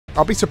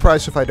I'll be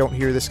surprised if I don't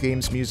hear this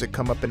game's music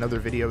come up in other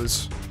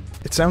videos.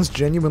 It sounds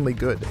genuinely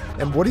good.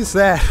 And what is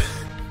that?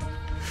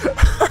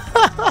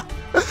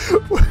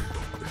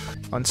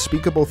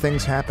 Unspeakable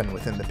things happen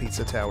within the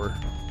pizza tower.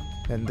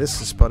 And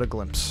this is but a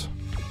glimpse.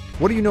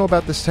 What do you know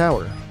about this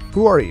tower?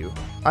 Who are you?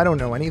 I don't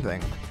know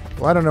anything.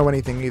 Well, I don't know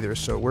anything either,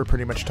 so we're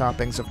pretty much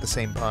toppings of the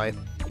same pie.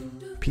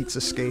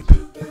 Pizzascape.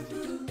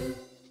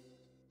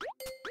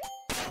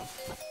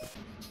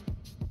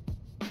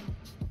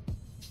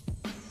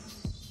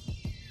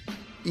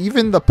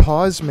 Even the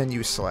pause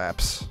menu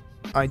slaps.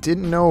 I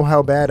didn't know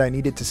how bad I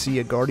needed to see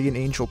a Guardian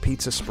Angel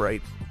pizza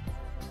sprite.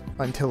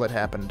 Until it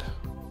happened.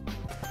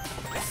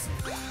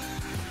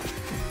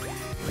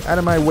 Out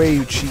of my way,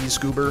 you cheese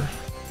goober.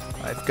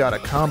 I've got a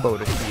combo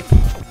to keep.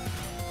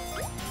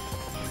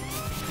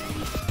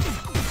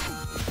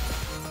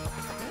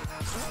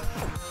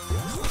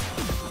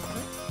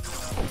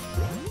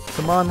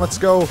 Come on, let's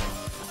go.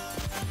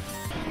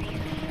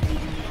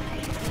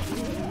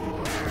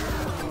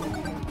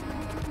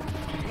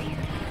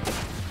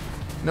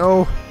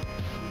 No.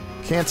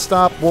 Can't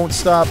stop, won't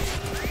stop.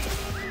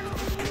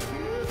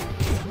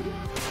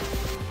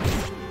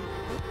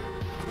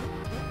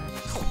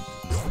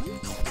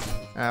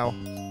 Ow.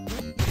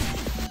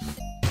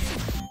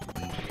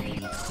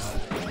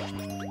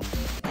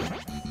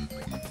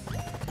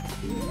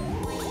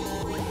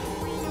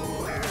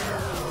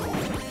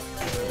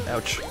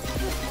 Ouch.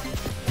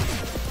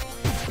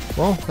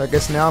 Well, I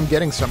guess now I'm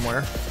getting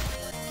somewhere.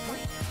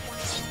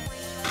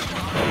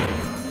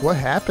 What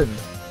happened?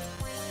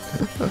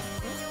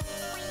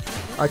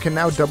 I can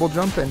now double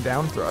jump and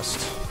down thrust.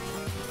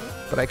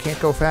 But I can't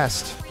go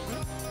fast.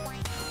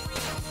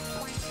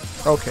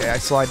 Okay, I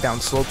slide down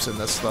slopes in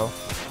this, though.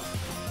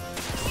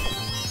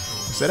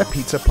 Is that a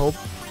pizza pulp?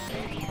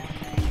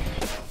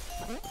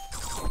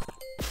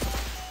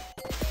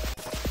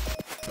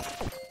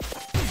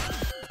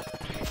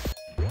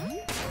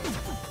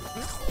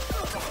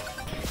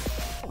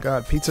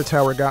 God, Pizza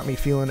Tower got me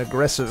feeling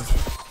aggressive.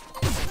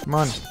 Come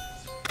on.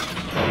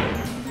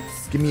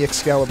 Give me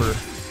Excalibur.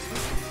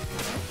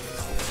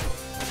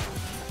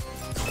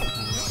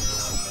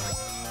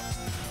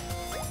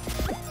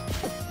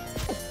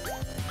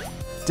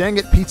 Dang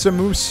it, Pizza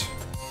Moose.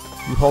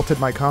 You halted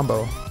my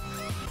combo.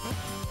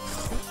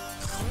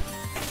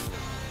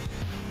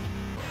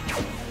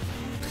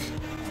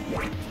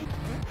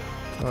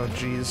 Oh,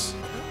 jeez.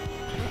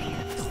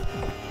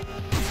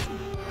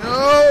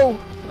 No!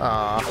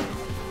 Ah.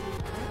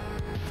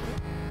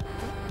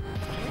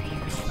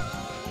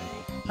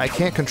 I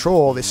can't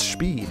control all this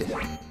speed.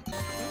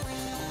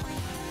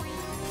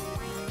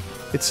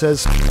 It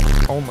says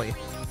only.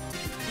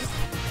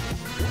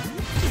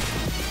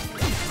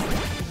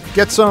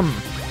 Get some!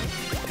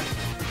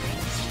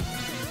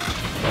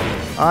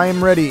 I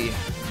am ready.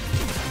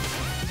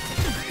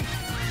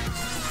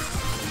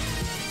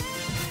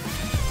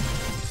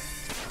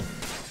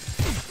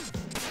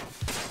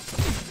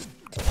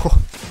 Whew.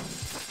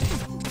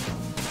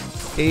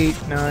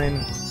 8,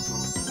 9...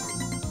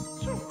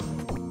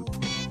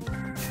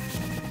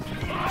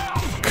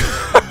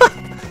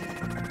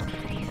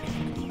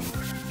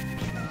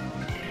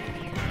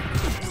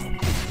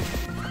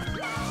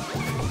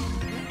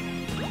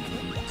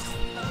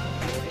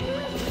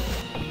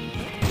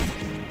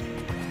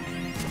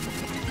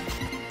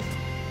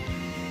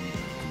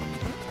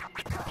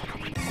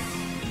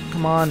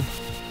 Come on.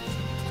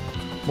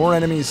 More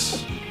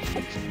enemies.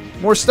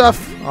 More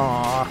stuff!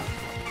 Aww.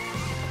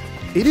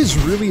 It is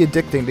really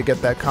addicting to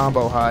get that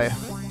combo high.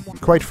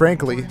 Quite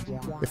frankly,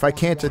 if I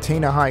can't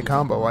attain a high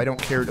combo, I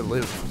don't care to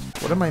live.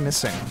 What am I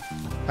missing?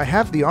 I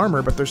have the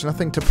armor, but there's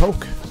nothing to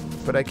poke.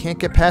 But I can't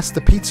get past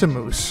the Pizza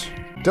Moose.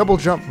 Double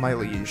jump, my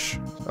liege.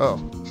 Oh.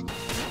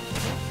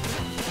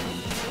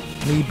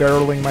 Me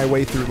barreling my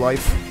way through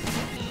life.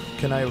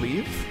 Can I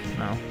leave?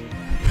 No.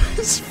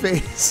 His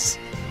face.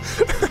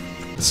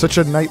 Such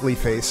a knightly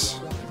face.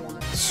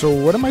 So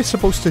what am I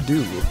supposed to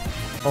do?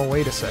 Oh,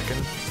 wait a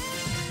second.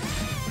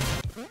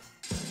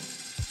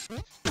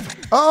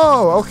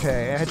 Oh,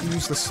 okay. I had to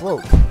use the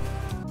slope.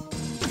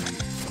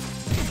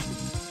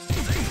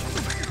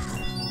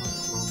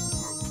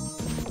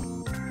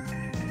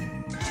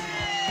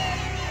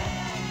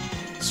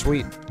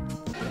 Sweet.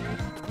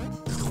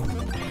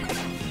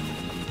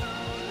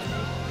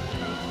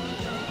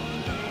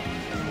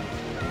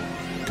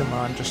 Come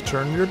on, just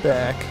turn your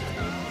back.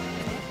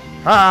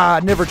 Ah,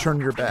 never turn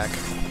your back.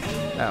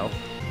 Ow.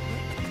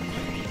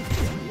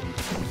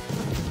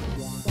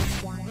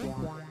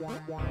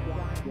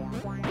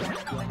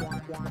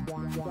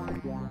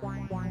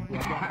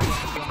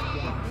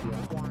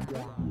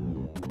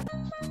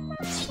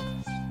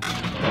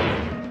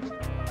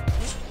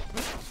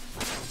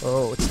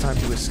 Oh, it's time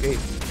to escape.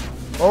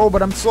 Oh,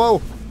 but I'm slow.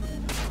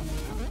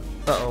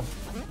 Uh-oh.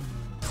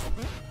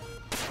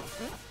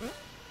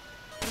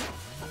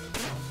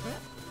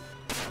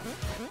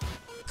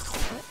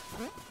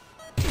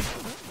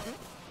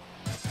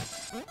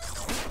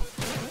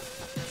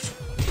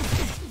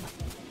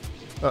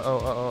 Uh-oh,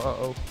 uh-oh,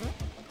 uh-oh.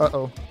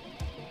 Uh-oh.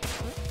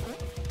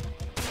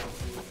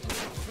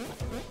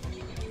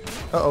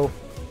 Uh-oh.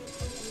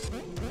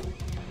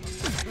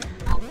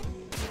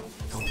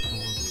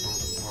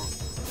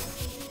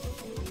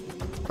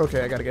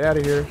 Okay, I gotta get out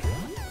of here.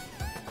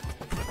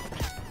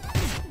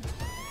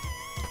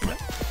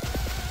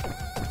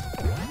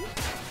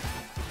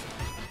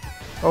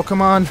 Oh,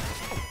 come on.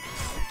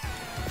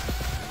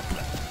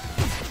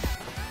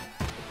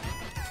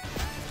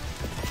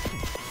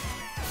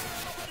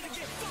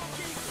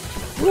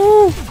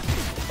 Woo!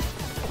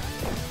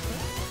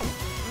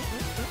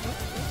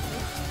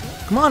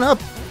 Come on up.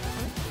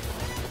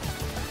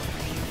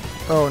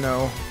 Oh,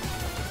 no.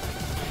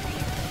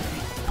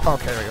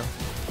 Okay, there we go.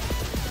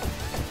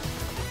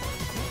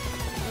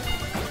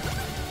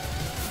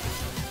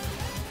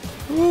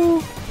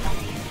 Woo!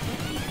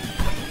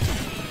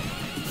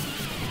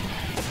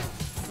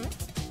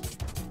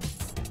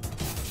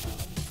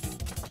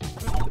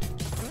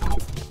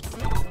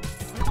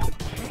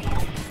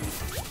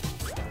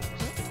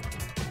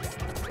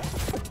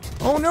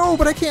 Oh no,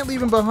 but I can't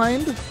leave him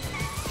behind.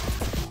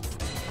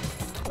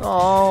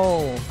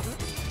 Oh.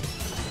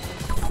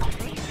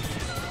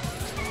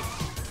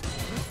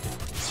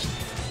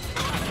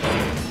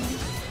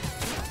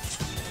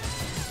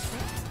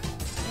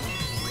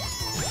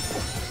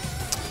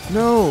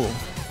 No.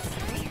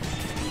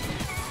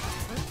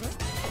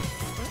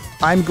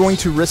 I'm going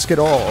to risk it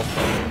all.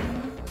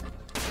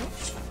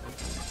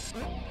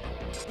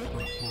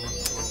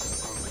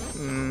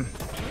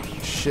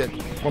 Shit.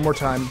 One more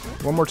time.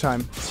 One more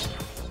time.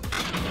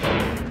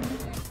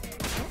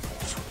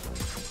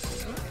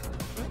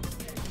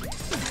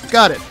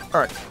 Got it.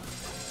 Alright.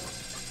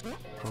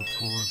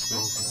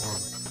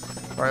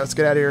 Alright, let's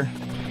get out of here.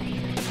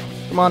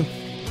 Come on.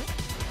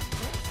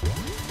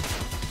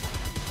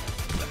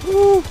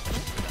 Woo!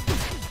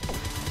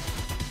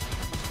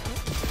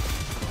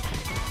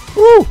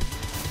 Woo!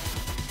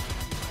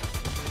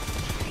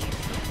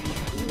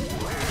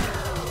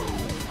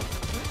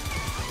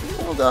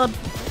 Oh god.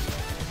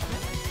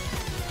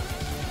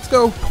 Let's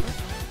go.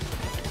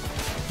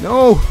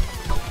 No!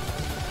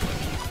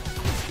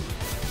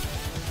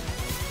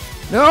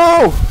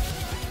 No!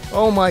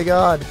 Oh my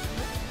god.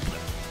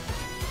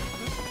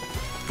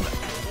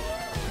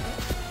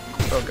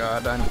 Oh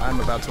god, I'm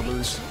about to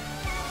lose.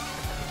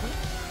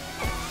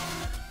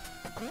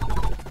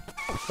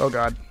 Oh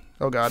god.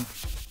 Oh god.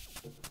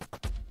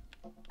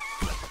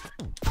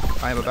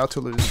 I am about to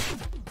lose.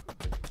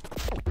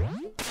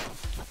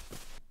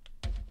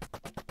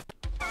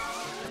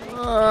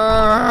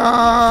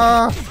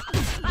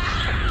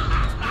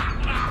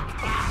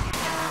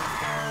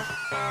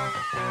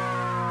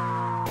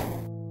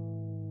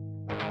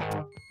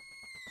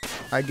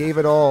 I gave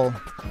it all.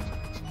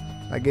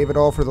 I gave it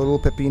all for the little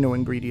pepino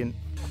ingredient.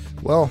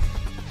 Well,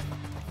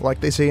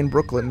 like they say in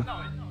Brooklyn,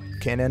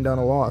 can't end on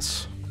a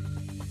loss.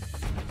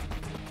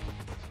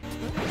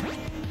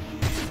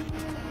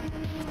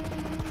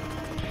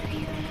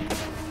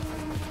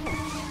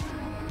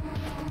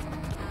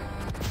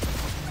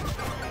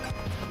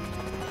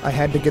 I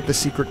had to get the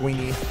secret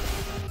weenie.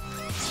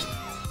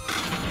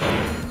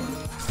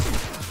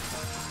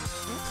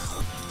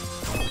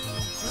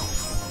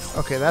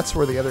 Okay, that's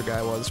where the other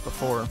guy was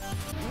before.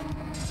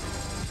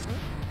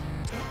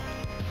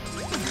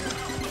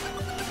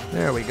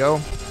 There we go.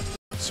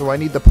 So I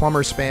need the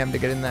plumber spam to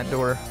get in that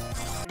door.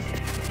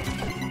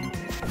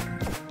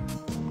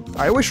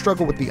 I always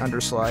struggle with the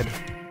underslide.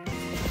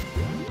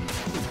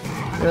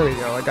 There we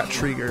go, I got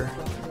Trigger.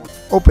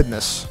 Open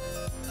this.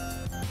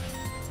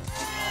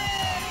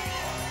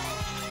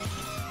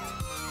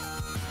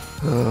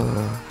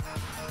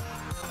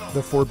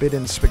 The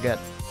forbidden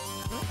spaghetti.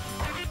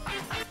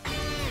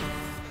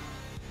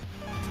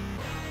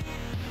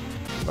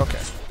 Okay.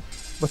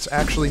 Let's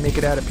actually make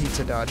it out of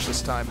Pizza Dodge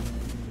this time.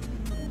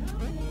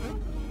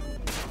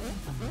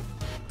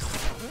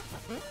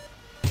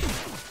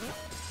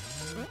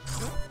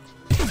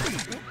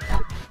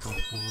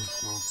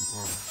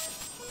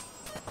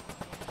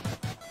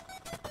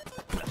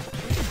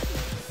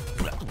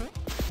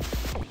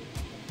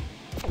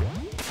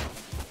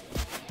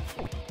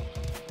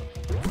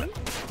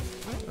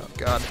 Oh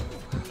god.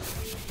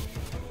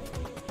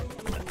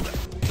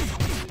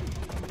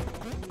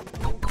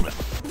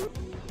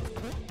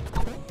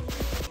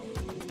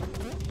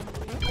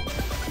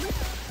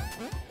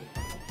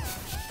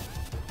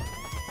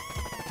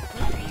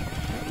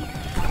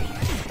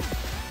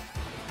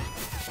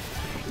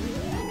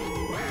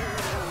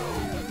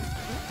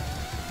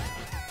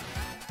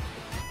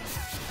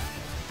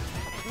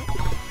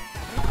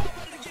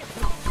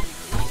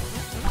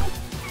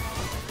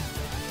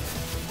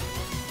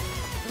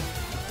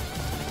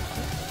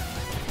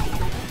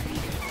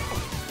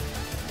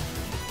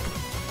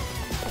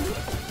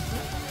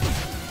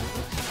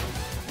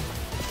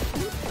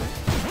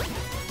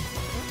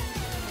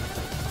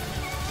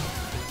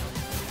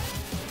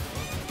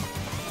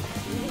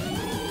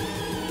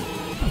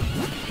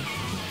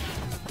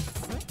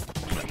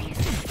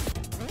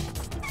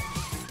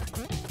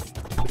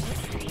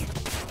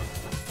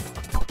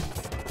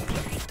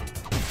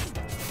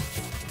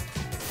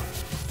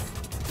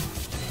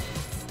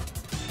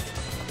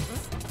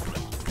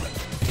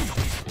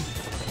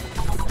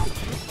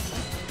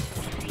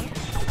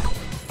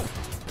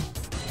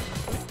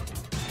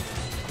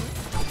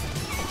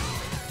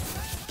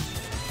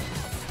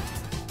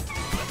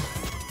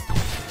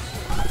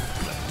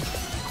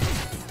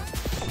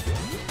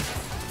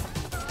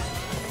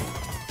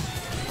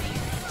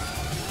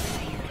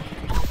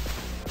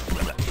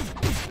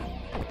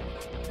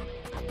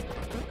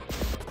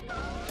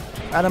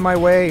 Out of my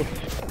way.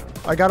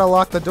 I gotta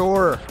lock the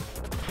door.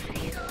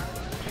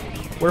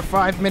 We're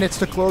 5 minutes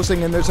to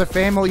closing and there's a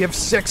family of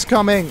 6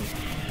 coming.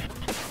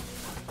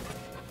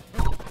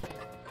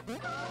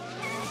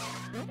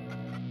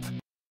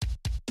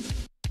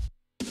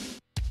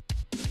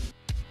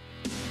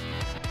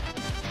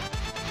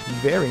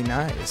 Very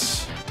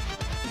nice.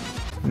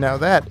 Now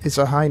that is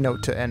a high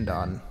note to end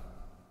on.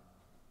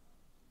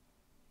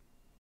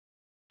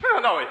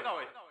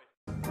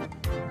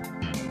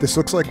 This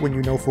looks like when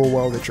you know full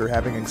well that you're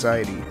having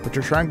anxiety, but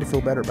you're trying to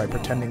feel better by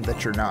pretending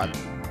that you're not.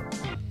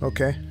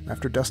 Okay,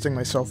 after dusting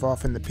myself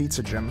off in the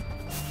pizza gym,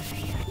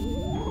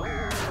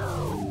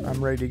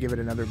 I'm ready to give it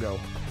another go.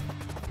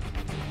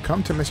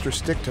 Come to Mr.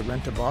 Stick to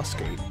rent a boss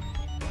gate.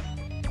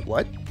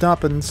 What?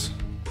 Toppins,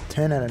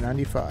 10 out of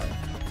 95.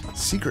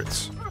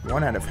 Secrets,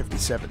 1 out of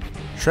 57.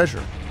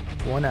 Treasure,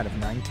 1 out of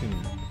 19.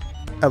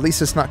 At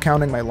least it's not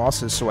counting my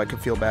losses so I can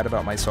feel bad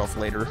about myself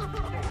later.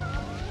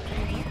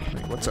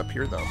 Wait, what's up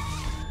here though?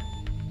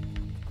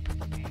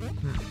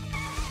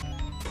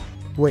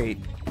 Wait,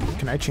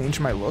 can I change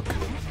my look?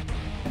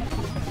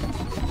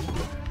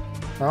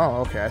 Oh,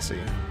 okay, I see.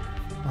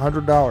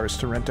 $100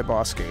 to rent a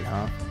boss gate,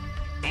 huh?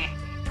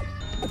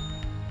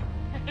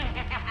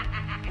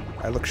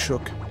 I look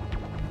shook.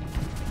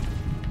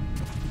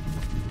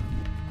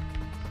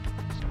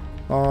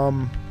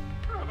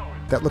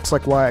 That looks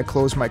like why I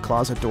close my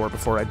closet door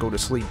before I go to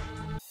sleep.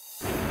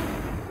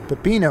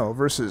 Peppino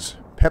versus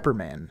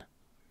Pepperman.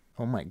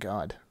 Oh my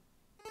god.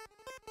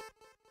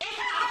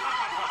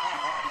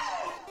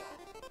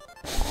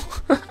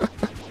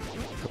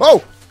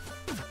 Oh!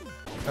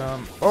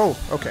 Oh,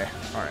 okay.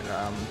 Alright,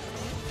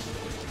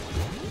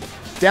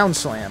 down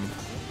slam.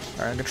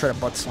 Alright, I'm gonna try to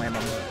butt slam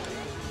him.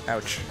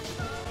 Ouch.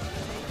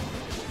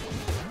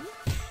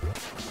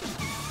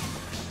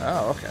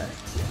 Oh, okay.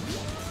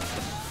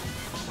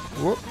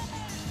 Whoop.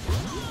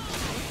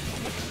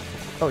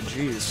 Oh,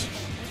 jeez.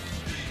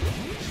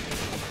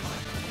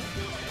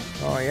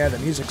 Oh, yeah, the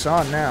music's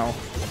on now.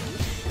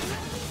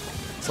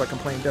 It's like I'm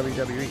playing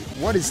WWE.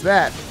 What is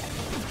that?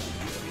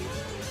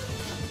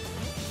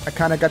 I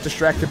kind of got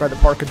distracted by the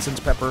Parkinson's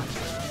pepper.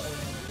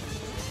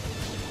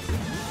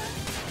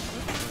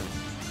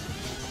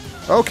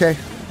 Okay,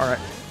 alright.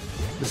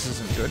 This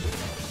isn't good.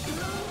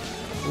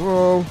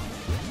 Whoa.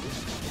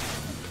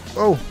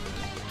 Oh.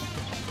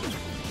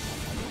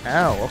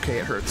 Ow, okay,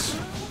 it hurts.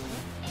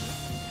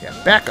 Yeah,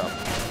 back up.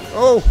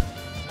 Oh!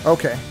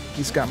 Okay,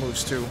 he's got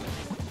moves too.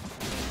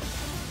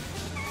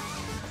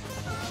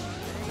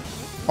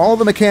 All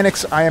the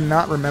mechanics I am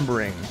not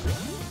remembering.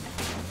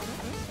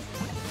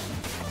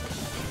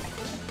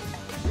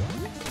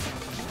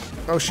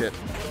 Oh shit.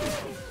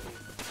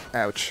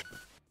 Ouch.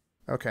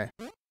 Okay.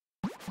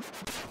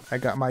 I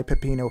got my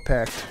Peppino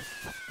packed.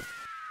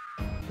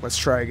 Let's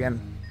try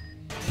again.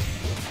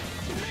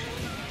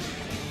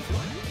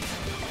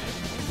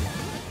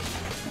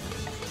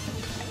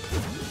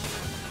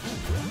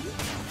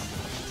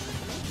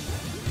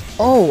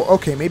 Oh,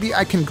 okay, maybe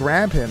I can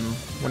grab him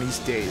when he's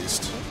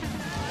dazed.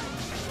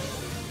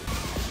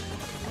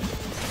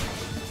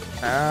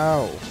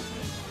 Ow.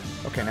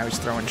 Okay, now he's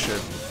throwing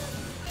shit.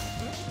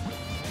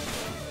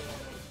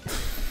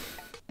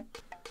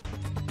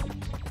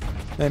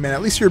 Hey man,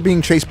 at least you're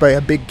being chased by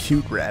a big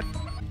cute rat.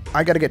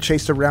 I gotta get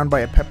chased around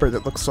by a pepper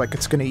that looks like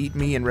it's gonna eat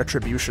me in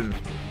retribution.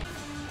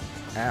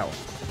 Ow.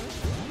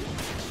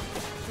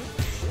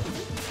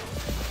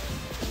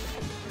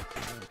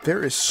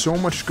 There is so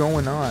much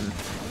going on.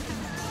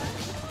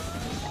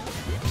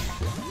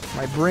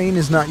 My brain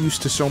is not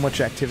used to so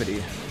much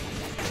activity.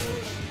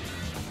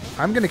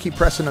 I'm gonna keep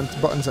pressing on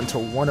buttons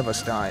until one of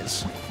us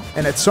dies.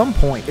 And at some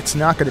point, it's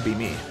not gonna be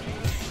me.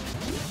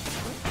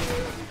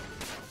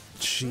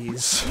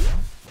 Jeez.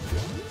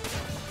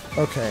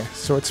 Okay,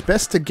 so it's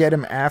best to get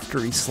him after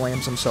he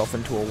slams himself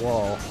into a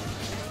wall.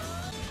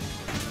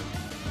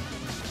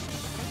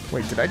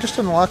 Wait, did I just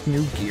unlock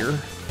new gear?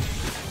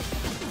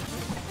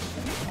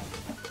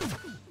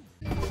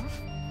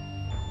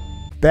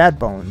 Bad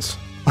Bones.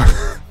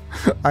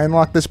 I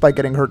unlocked this by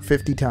getting hurt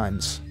 50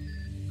 times.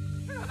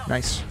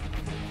 Nice.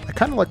 I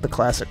kind of like the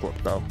classic look,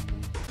 though.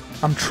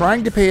 I'm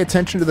trying to pay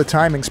attention to the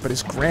timings, but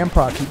his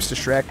grandpa keeps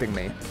distracting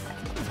me.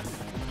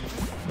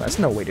 That's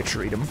no way to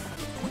treat him.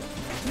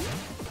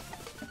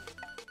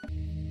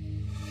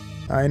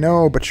 I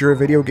know, but you're a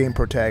video game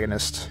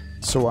protagonist,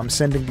 so I'm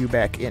sending you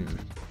back in.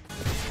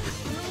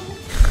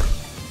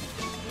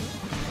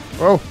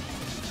 Oh!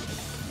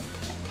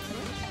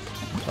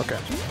 Okay.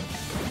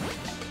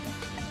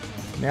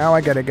 Now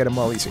I gotta get him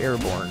while he's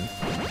airborne.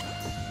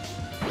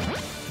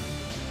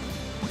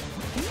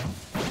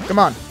 Come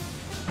on!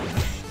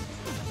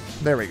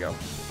 There we go.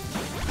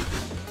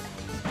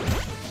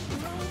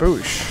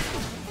 Boosh.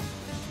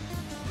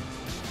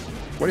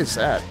 What is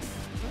that?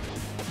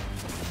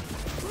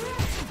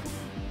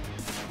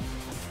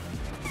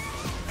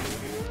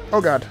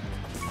 Oh god.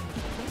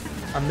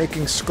 I'm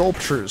making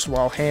sculptures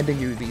while handing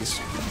you these.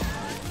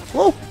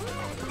 Whoa!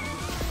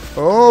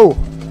 Oh!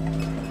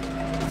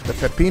 The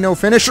Peppino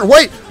finisher.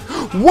 Wait!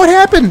 What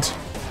happened?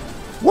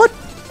 What?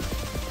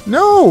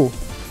 No!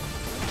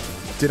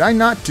 Did I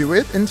not do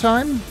it in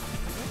time?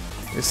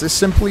 Is this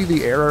simply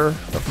the error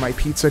of my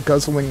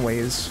pizza-guzzling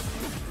ways?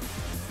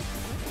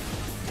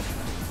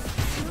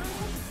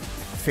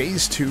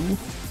 Phase 2?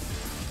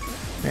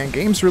 Man,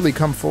 games really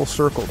come full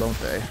circle, don't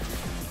they?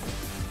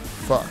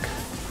 Fuck.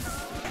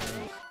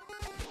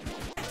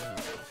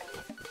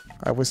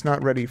 I was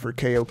not ready for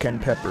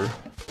Kaioken Pepper.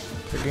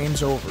 The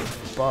game's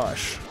over.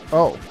 Bosh.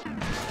 Oh.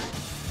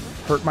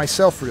 Hurt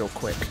myself real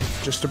quick,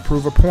 just to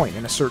prove a point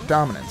and assert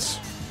dominance.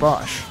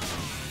 Bosh.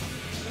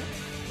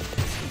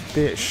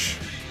 Bish.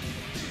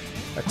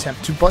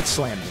 Attempt to butt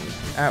slam me.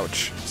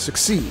 Ouch.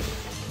 Succeed.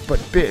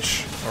 But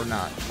bish, or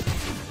not.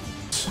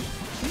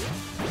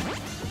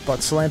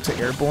 Butt slam to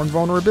airborne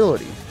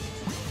vulnerability.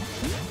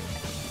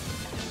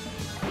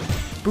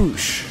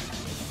 Boosh.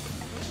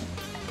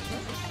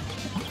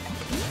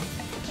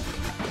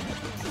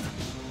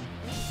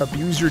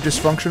 Abuse your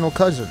dysfunctional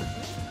cousin.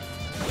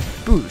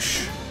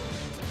 Boosh.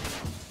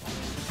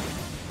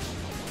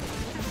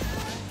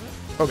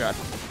 Oh god.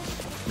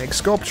 Make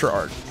sculpture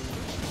art.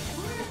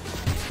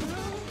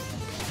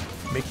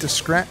 Make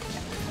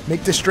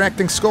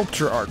distracting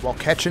sculpture art while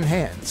catching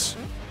hands.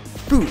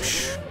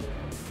 Boosh.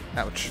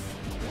 Ouch.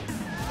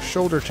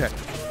 Shoulder check.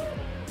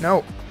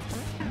 No.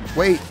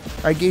 Wait,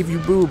 I gave you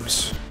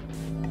boobs.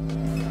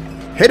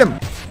 Hit him!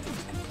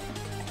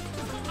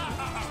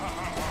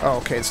 Oh,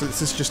 okay, so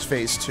this is just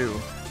phase 2.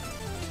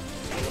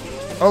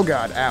 Oh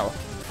god, ow.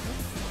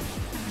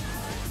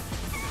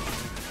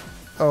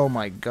 Oh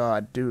my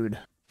god, dude.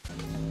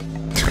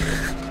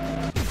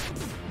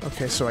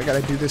 Okay, so I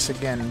gotta do this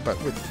again,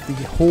 but with the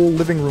whole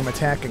living room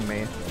attacking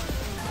me.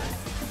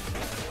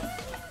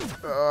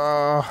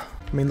 I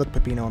mean, look,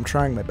 Peppino, I'm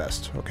trying my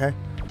best, okay?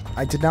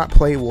 I did not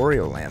play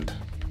Wario Land.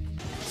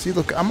 See,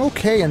 look, I'm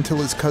okay until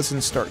his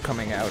cousins start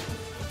coming out.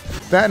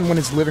 That and when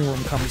his living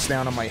room comes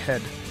down on my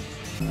head.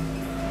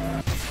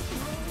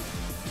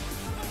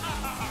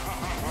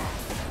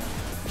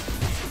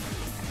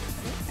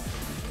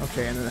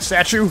 Okay, and then the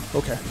statue?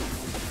 Okay.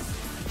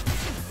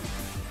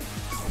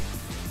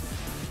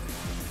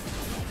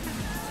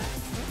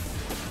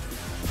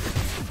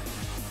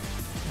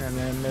 And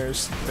then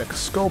there's the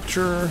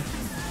sculpture.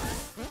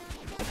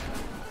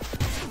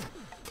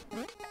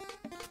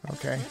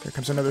 Okay, here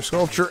comes another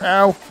sculpture.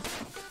 Ow!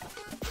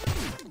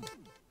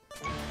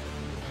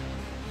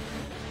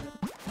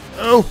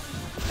 Oh!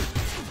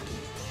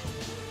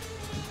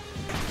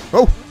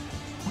 Oh!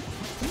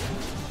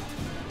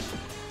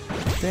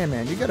 Damn,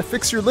 man, you gotta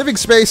fix your living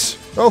space!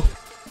 Oh!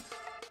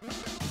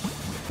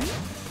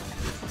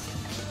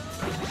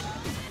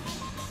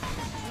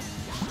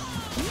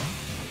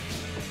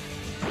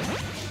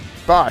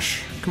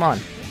 Bosh, come on.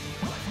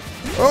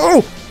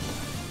 Oh!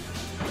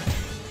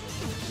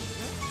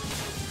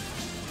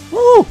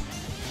 Woo!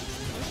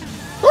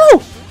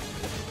 Woo!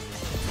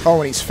 Oh,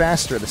 and he's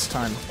faster this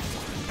time.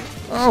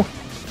 Oh!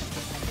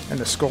 And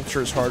the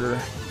sculpture is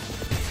harder.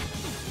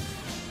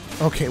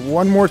 Okay,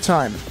 one more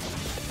time.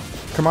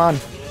 Come on.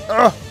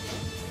 Ugh!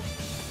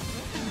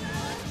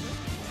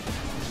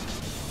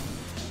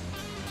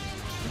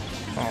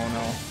 Oh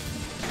no.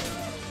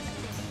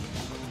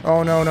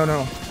 Oh no, no,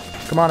 no.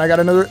 Come on, I got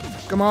another...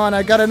 Come on,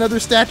 I got another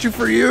statue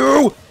for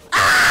you!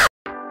 Ah!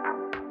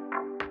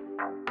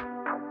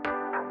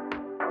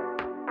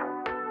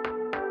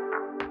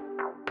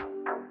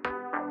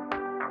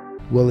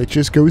 Well, it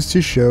just goes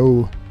to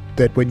show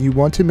that when you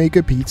want to make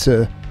a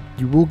pizza,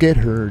 you will get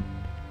hurt.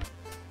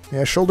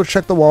 Yeah, shoulder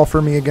check the wall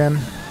for me again.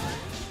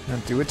 Now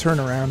do a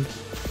turnaround.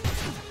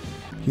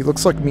 He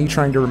looks like me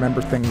trying to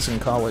remember things in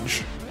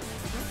college.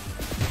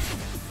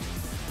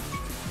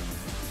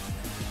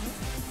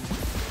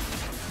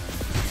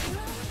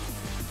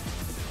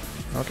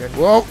 Okay,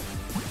 whoa!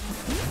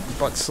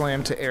 Butt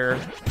slam to air.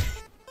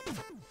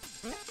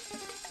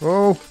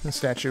 Whoa, the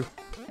statue.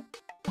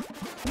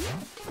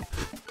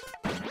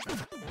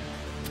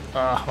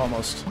 Ah,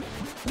 almost.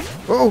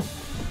 Oh!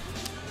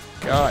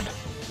 God.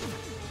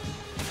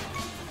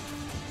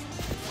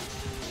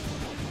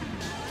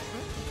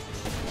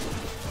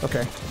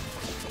 Okay.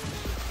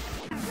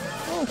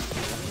 Oh.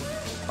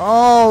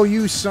 Oh,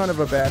 you son of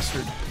a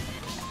bastard.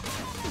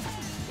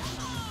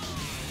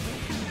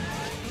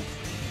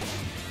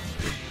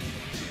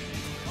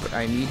 But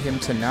I need him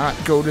to not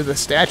go to the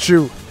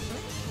statue.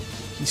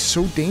 He's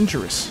so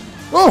dangerous.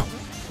 Oh!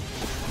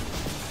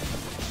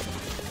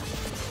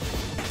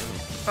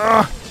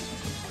 Ah!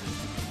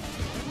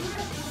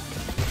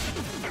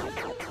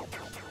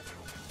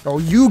 Oh,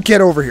 you get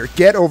over here.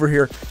 Get over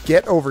here.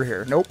 Get over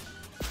here. Nope.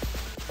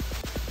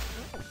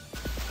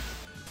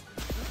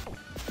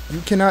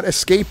 You cannot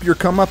escape your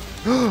come up.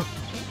 You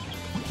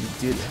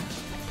did.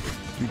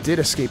 You did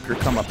escape your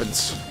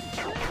comeuppance.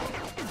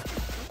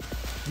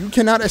 You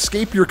cannot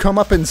escape your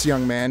comeuppance,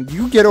 young man.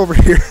 You get over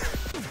here.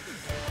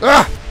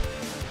 Ah!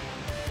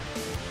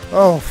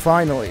 Oh,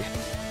 finally.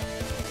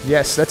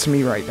 Yes, that's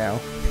me right now.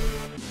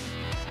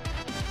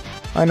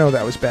 I know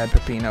that was bad,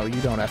 Peppino. You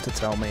don't have to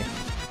tell me.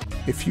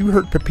 If you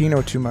hurt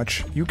Peppino too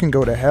much, you can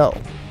go to hell.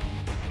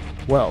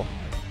 Well,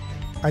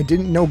 I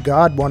didn't know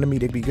God wanted me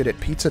to be good at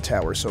Pizza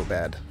Tower so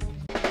bad.